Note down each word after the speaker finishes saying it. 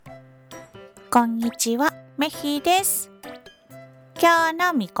こんにちは、めひです。今日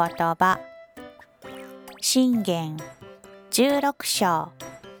の御言葉、箴言16章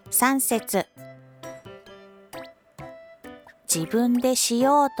3節。自分でし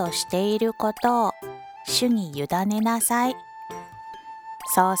ようとしていることを主に委ねなさい。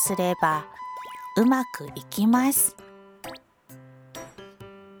そうすればうまくいきます。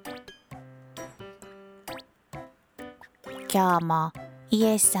今日もイ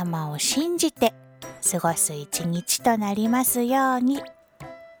エス様を信じて過ごす一日となりますように。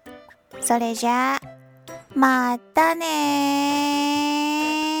それじゃあ、またねー。